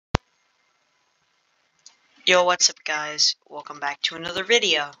Yo, what's up guys? Welcome back to another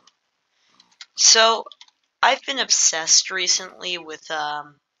video. So, I've been obsessed recently with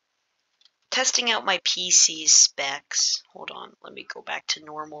testing out my PC's specs. Hold on, let me go back to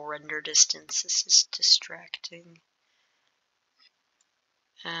normal render distance. This is distracting.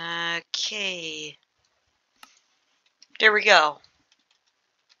 Okay. There we go.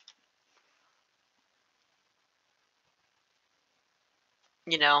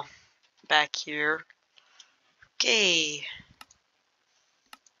 You know, back here. Okay.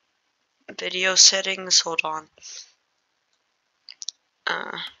 Video settings, hold on.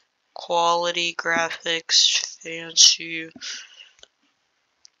 Quality, graphics, fancy.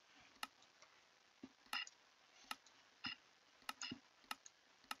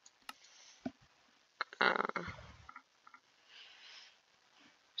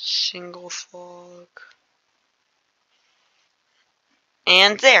 Single fog.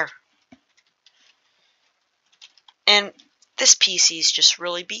 And there. And this PC is just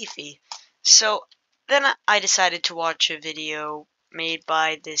really beefy. So then I decided to watch a video made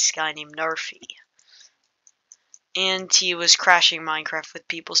by this guy named Narfy. And he was crashing Minecraft with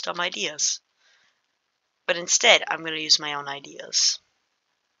people's dumb ideas. But instead, I'm going to use my own ideas.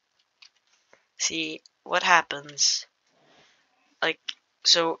 See what happens.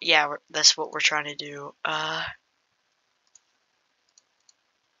 So yeah, that's what we're trying to do.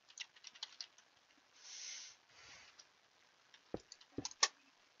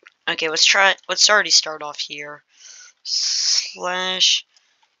 Okay, let's already start off here. Slash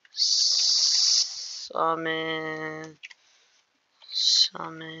summon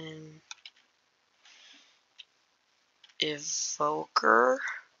evoker.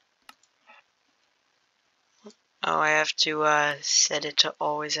 Oh, I have to set it to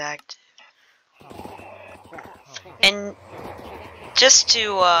always active. And just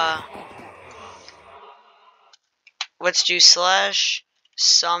to let's do slash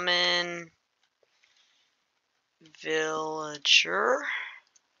summon villager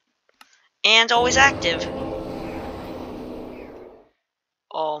and always active.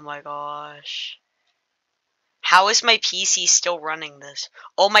 Oh my gosh. How is my PC still running this?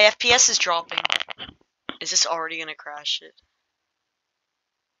 Oh, my FPS is dropping. Is this already gonna crash it?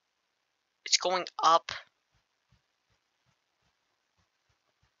 It's going up.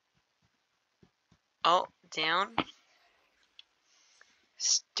 Oh, down.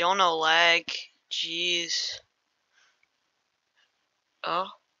 Still no lag. Jeez. Oh.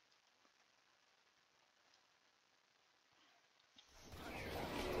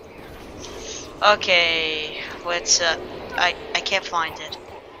 Okay, let's, I can't find it.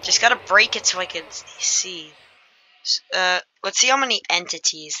 Just gotta break it so I can see. Let's see how many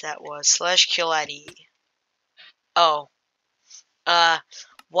entities that was. Slash kill at E. Oh.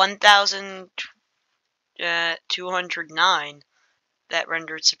 1,209. That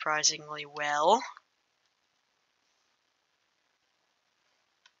rendered surprisingly well.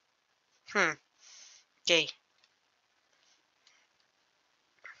 Okay.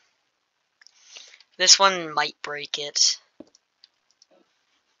 This one might break it.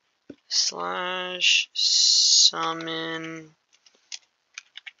 Slash summon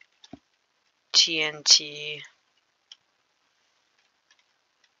TNT.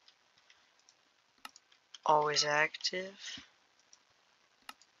 Always active.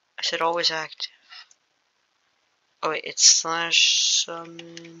 I said always active. Oh wait, it's slash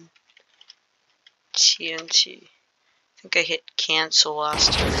summon TNT. I think I hit cancel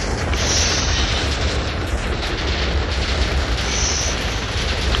last time.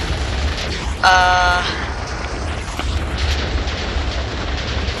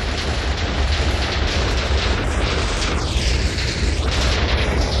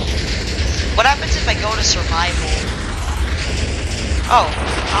 What happens if I go to survival? Oh,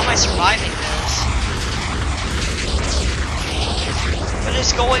 how am I surviving this? What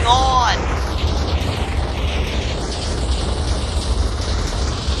is going on?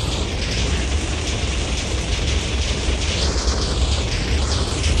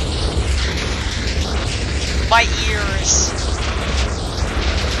 My ears.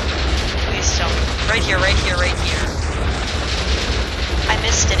 Please don't. Right here, right here, right here. I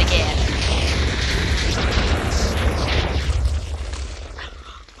missed it again.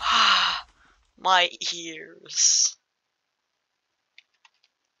 My ears.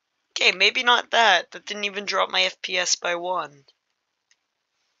 Okay, maybe not that. That didn't even drop my FPS by 1.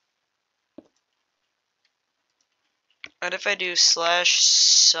 What if I do slash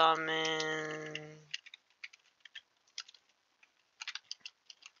summon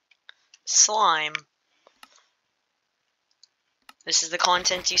slime? This is the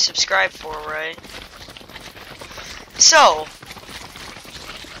content you subscribe for, right? So,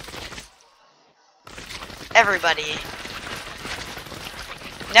 everybody,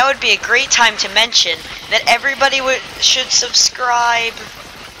 now would be a great time to mention that everybody should subscribe.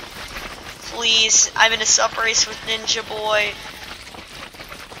 Please, I'm in a sub race with Ninja Boy.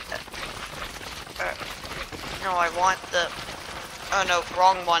 No, I want the... Oh no,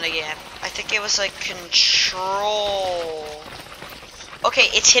 wrong one again. I think it was like control. Okay,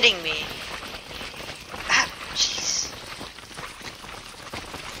 it's hitting me. Ah, jeez.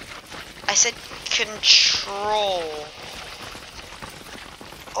 I said control.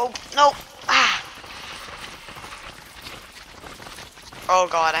 Oh, no. Ah. Oh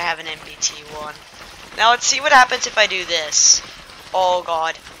god, I have an MBT1. Now let's see what happens if I do this. Oh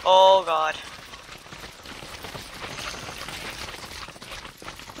god. Oh god.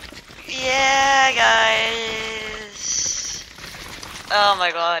 Yeah, guys. Oh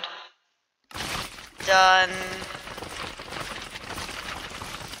my god. Done.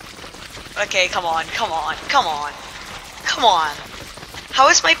 Okay, come on, come on, come on. Come on. How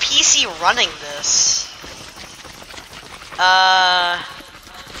is my PC running this?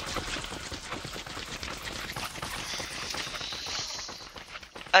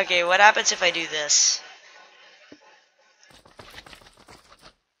 Okay, what happens if I do this?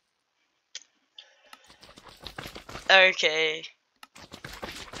 Okay.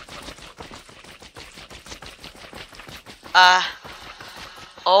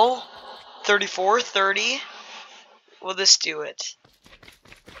 Oh, 34, 30. Will this do it?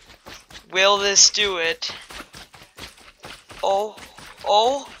 Will this do it? Oh,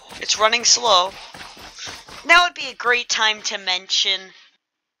 oh, it's running slow. Now would be a great time to mention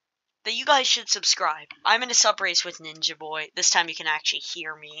that you guys should subscribe. I'm in a sub race with Ninja Boy. This time you can actually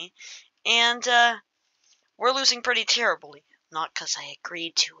hear me. And, we're losing pretty terribly. Not because I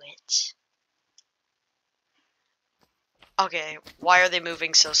agreed to it. Okay, why are they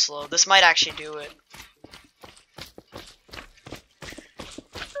moving so slow? This might actually do it.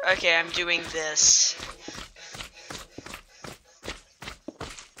 Okay, I'm doing this.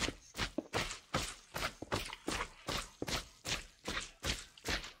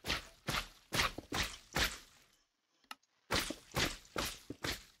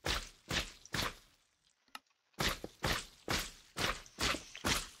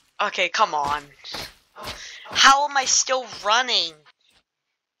 Okay, come on. How am I still running?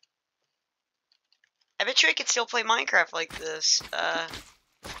 I bet you I could still play Minecraft like this.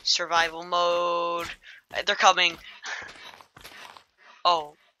 Survival mode. They're coming.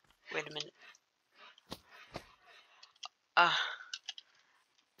 Oh, wait a minute.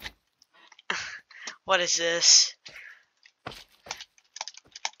 What is this?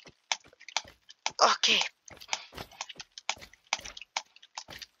 Okay.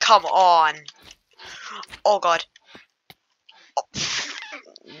 Come on. Oh god. Oh.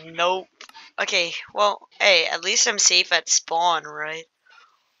 Nope. Okay, well, hey, at least I'm safe at spawn, right?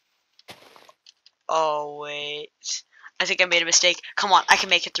 Oh, wait. I think I made a mistake. Come on, I can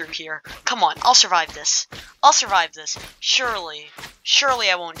make it through here. Come on, I'll survive this. I'll survive this. Surely. Surely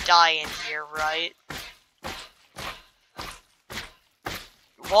I won't die in here, right?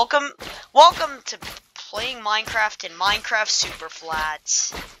 Welcome to playing Minecraft in Minecraft Super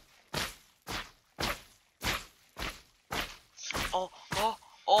Flats.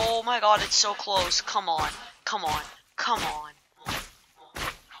 Oh my god, it's so close. Come on. Come on. Come on.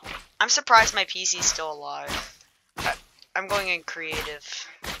 I'm surprised my PC's still alive. I'm going in creative.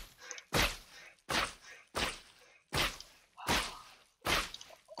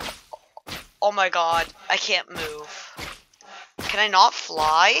 Oh my god, I can't move. Can I not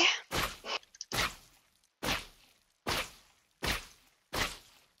fly?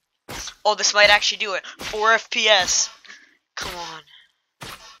 Oh, this might actually do it. 4 FPS. Come on.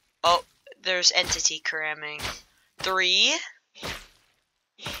 Oh, there's entity cramming. 3.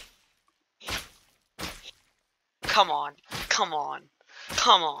 Come on. Come on.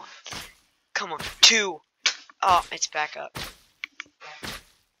 Come on. Come on. 2. Oh, it's back up.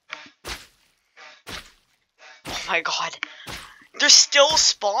 Oh my god. They're still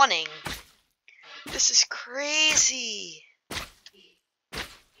spawning. This is crazy.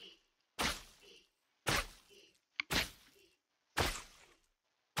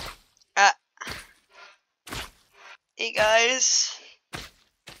 Hey guys.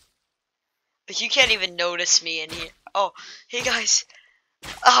 You can't even notice me in here. Oh, hey guys.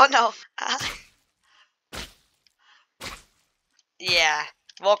 Oh no. Yeah.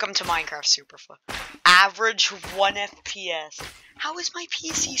 Welcome to Minecraft Superfly. Average 1 FPS. How is my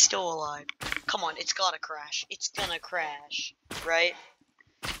PC still alive? Come on, it's gotta crash. It's gonna crash, right?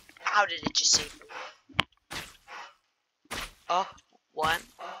 How did it just save me? Oh, what?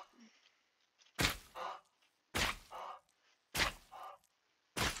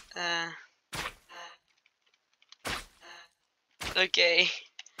 Okay.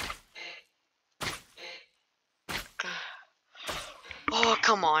 Oh,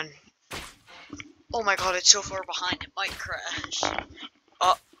 come on. Oh my god, it's so far behind, it might crash.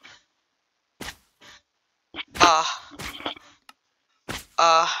 Uh, uh,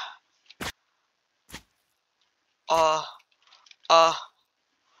 uh, uh, uh,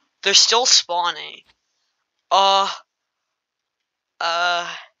 they're still spawning. Uh,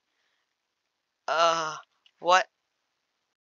 uh, what?